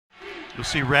You'll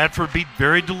see Radford be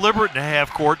very deliberate in the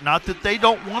half court. Not that they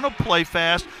don't want to play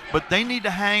fast, but they need to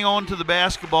hang on to the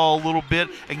basketball a little bit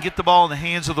and get the ball in the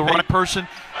hands of the right person.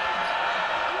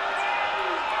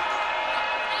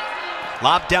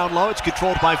 Lob down low, it's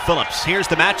controlled by Phillips. Here's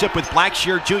the matchup with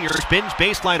Blackshear Jr. Spins,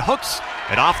 baseline hooks,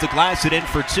 and off the glass it in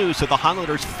for two. So the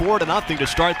Highlanders 4-0 to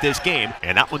start this game.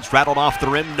 And that one's rattled off the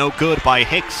rim, no good by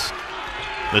Hicks,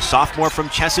 the sophomore from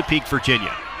Chesapeake,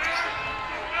 Virginia.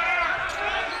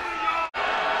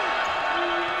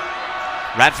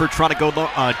 Radford trying to go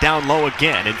down low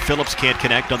again, and Phillips can't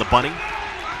connect on the bunny.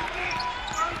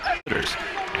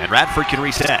 And Radford can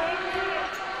reset.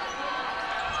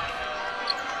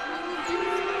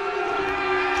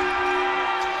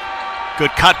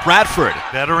 Good cut, Bradford.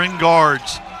 Veteran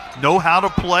guards know how to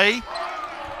play.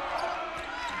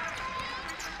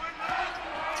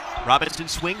 Robinson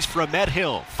swings for Ahmed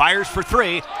Hill. Fires for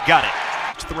three. Got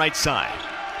it. To the right side.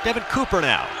 Devin Cooper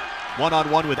now.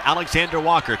 One-on-one with Alexander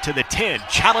Walker to the 10.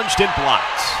 Challenged and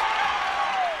blocked.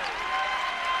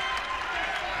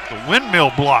 The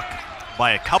windmill block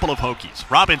by a couple of Hokies.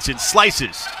 Robinson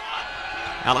slices.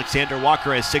 Alexander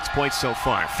Walker has 6 points so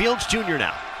far. Fields Jr.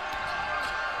 now.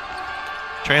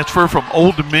 Transfer from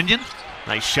Old Dominion.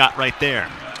 Nice shot right there.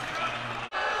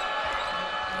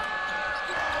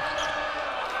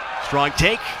 Strong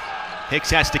take. Hicks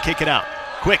has to kick it out.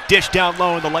 Quick dish down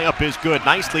low and the layup is good.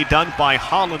 Nicely done by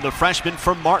Holland, the freshman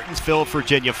from Martinsville,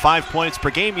 Virginia. 5 points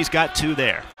per game. He's got 2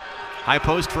 there. High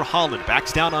post for Holland.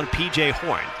 Backs down on P.J.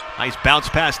 Horn. Nice bounce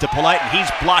pass to Polite, and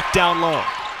he's blocked down low.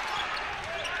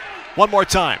 One more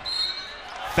time.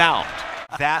 Fouled.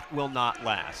 That will not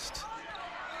last.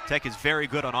 Tech is very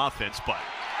good on offense, but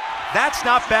that's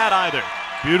not bad either.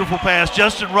 Beautiful pass.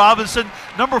 Justin Robinson,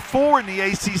 number 4 in the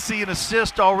ACC in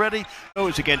assist already.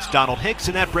 Goes against Donald Hicks,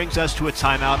 and that brings us to a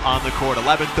timeout on the court.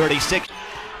 11:36.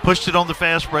 Pushed it on the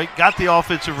fast break, got the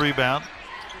offensive rebound.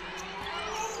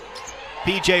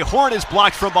 P.J. Horn is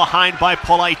blocked from behind by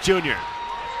Polite Jr.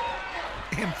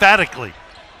 Emphatically.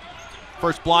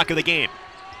 First block of the game.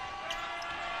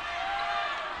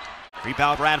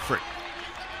 Rebound Radford.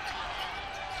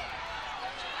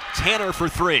 Tanner for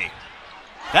 3.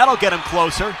 That'll get him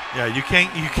closer. Yeah, you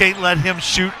can't let him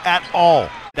shoot at all.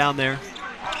 Down there.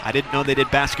 I didn't know they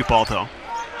did basketball though.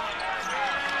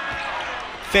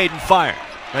 Fade and fire.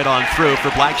 Right on through for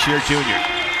Blackshear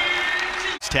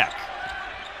Jr. Tech.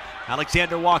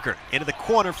 Alexander Walker into the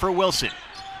corner for Wilson.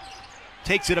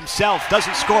 Takes it himself.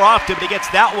 Doesn't score often, but he gets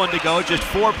that one to go. Just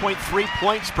 4.3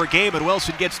 points per game, and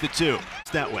Wilson gets the 2.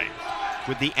 It's that way.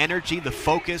 With the energy, the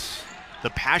focus, the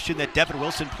passion that Devin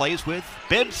Wilson plays with.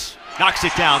 Bibbs knocks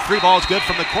it down. 3 balls good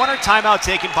from the corner. Timeout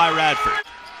taken by Radford.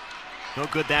 No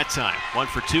good that time. 1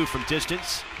 for 2 from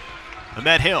distance.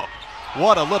 Ahmed Hill.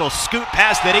 What a little scoot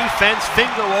past the defense.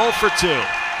 Finger roll for 2.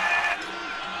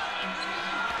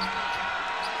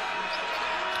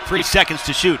 3 seconds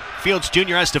to shoot. Fields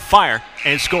Jr. has to fire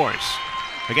and scores.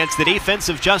 Against the defense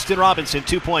of Justin Robinson,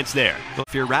 2 points there.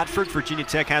 If you're Radford, Virginia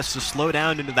Tech has to slow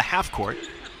down into the half court.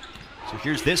 So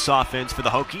here's this offense for the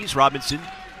Hokies. Robinson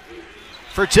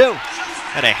for 2.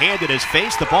 Had a hand in his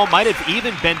face. The ball might have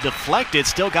even been deflected.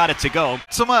 Still got it to go.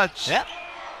 So much. Yep.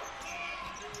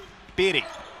 Beatty.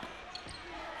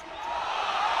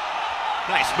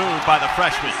 Nice move by the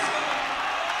freshman.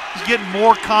 He's getting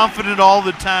more confident all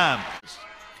the time.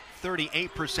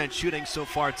 38% shooting so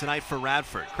far tonight for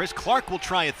Radford. Chris Clark will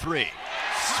try a 3.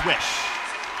 Swish.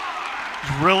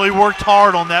 He's really worked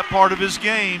hard on that part of his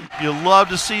game. You love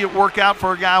to see it work out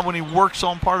for a guy when he works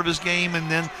on part of his game and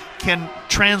then can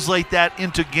translate that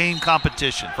into game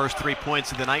competition. First 3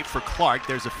 points of the night for Clark.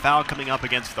 There's a foul coming up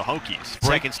against the Hokies.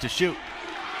 Seconds to shoot.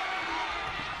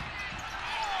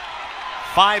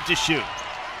 5 to shoot.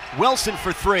 Wilson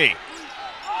for 3.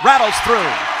 Rattles through.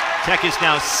 Tech is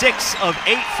now 6 of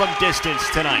 8 from distance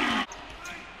tonight.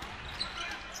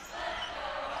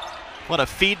 What a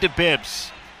feed to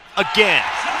Bibbs. Again,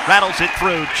 rattles it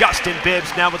through. Justin Bibbs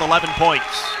now with 11 points.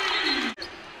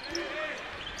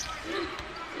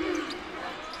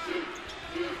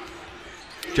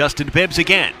 Justin Bibbs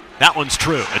again. That one's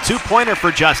true. A 2-pointer for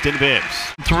Justin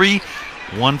Bibbs. 3,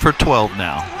 1 for 12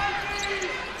 now.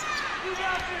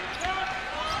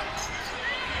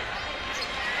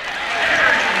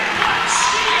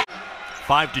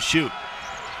 Five to shoot.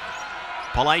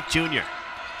 Polite Jr.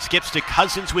 skips to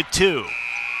Cousins with 2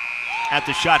 at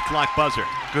the shot clock buzzer.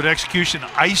 Good execution.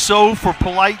 ISO for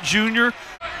Polite Jr.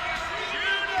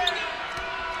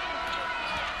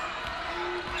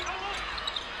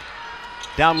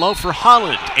 Down low for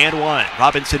Holland and 1.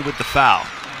 Robinson with the foul.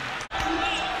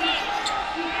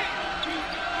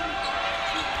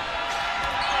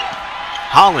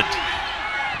 Holland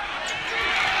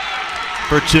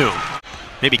for 2.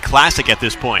 Maybe classic at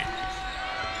this point.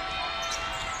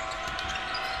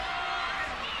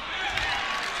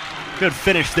 Good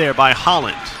finish there by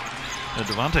Holland.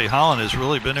 Devontae Holland has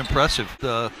really been impressive.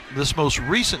 This most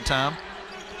recent time,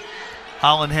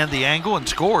 Holland had the angle and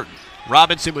scored.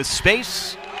 Robinson with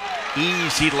space.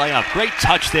 Easy layup. Great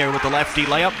touch there with the lefty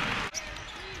layup.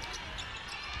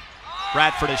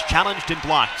 Radford is challenged and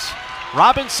blocked.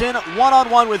 Robinson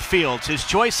one-on-one with Fields. His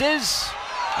choice is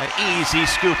an easy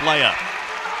scoop layup.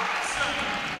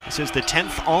 This is the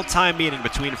 10th all-time meeting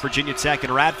between Virginia Tech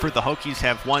and Radford. The Hokies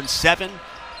have won 7,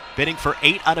 bidding for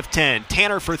 8 out of 10.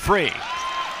 Tanner for 3.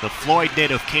 The Floyd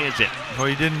native cans it. Well,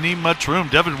 he didn't need much room.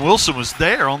 Devin Wilson was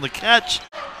there on the catch.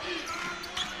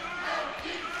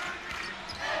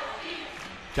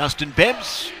 Justin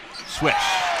Bibbs, swish.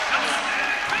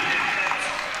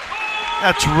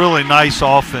 That's really nice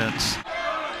offense.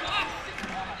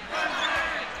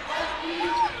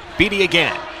 Beatty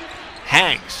again.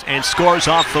 Hangs and scores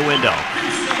off the window.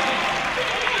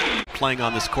 Playing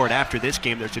on this court after this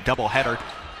game, there's a doubleheader.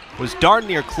 Was darn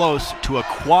near close to a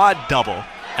quad double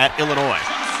at Illinois.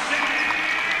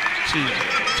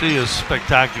 She is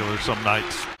spectacular some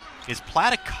nights. Is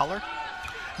plaid a color?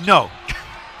 No.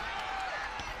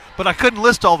 But I couldn't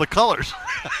list all the colors.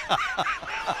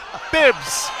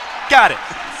 Bibbs, got it.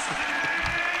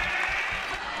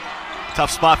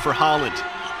 Tough spot for Holland.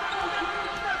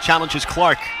 Challenges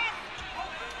Clark.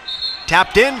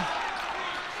 Tapped in.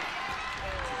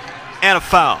 And a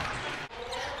foul.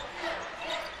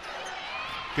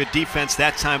 Good defense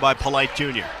that time by Polite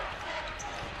Jr.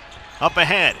 Up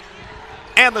ahead.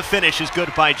 And the finish is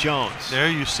good by Jones. There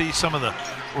you see some of the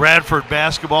Radford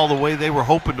basketball the way they were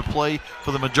hoping to play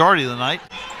for the majority of the night.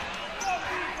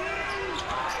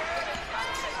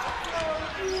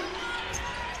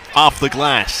 Off the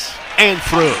glass and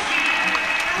through.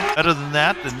 Better than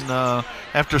that, and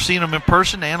after seeing them in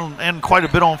person and quite a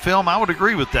bit on film, I would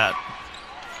agree with that.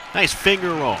 Nice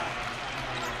finger roll.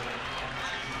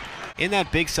 In that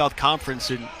Big South Conference,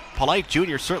 and Polite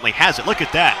Jr. certainly has it. Look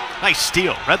at that. Nice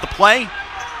steal. Read the play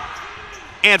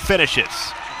and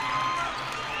finishes.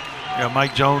 Yeah,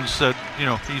 Mike Jones said,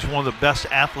 he's one of the best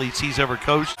athletes he's ever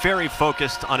coached. Very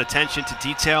focused on attention to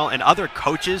detail, and other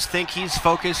coaches think he's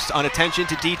focused on attention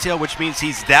to detail, which means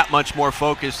he's that much more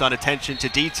focused on attention to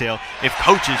detail if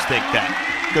coaches think that.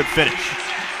 Good finish.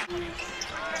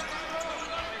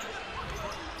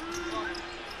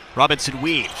 Robinson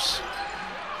weaves.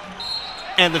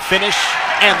 And the finish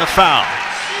and the foul.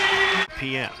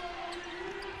 PM.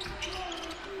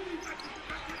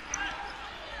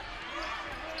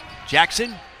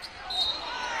 Jackson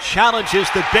challenges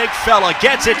the big fella,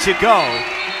 gets it to go.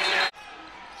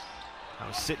 I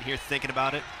was sitting here thinking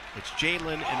about it. It's Jalen,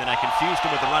 and then I confused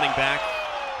him with the running back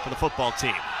for the football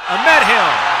team. Ahmed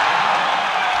Hill.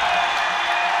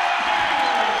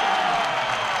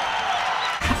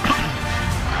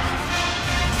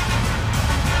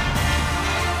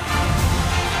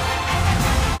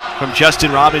 From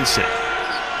Justin Robinson.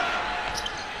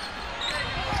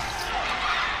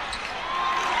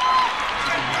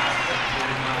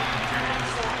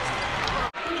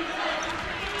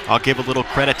 I'll give a little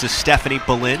credit to Stephanie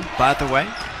Boleyn, by the way,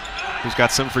 who's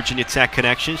got some Virginia Tech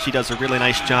connections. She does a really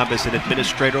nice job as an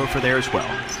administrator over there as well.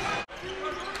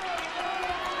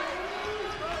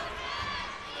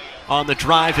 On the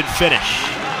drive and finish.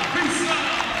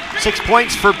 6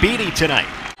 points for Beatty tonight.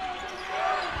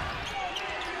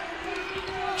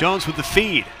 Jones with the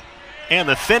feed. And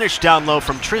the finish down low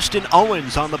from Tristan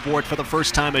Owens on the board for the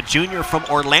first time, a junior from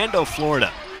Orlando,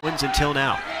 Florida. Wins until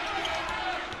now.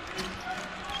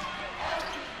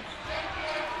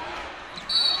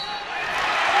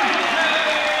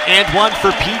 And one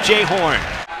for P.J. Horn.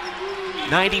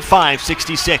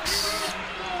 95-66.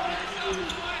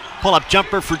 Pull-up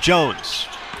jumper for Jones.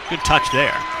 Good touch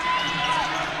there.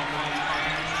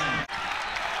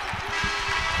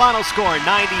 Final score,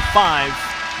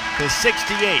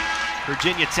 95-68.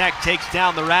 Virginia Tech takes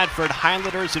down the Radford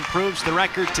Highlanders, improves the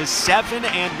record to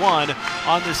 7-1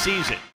 on the season.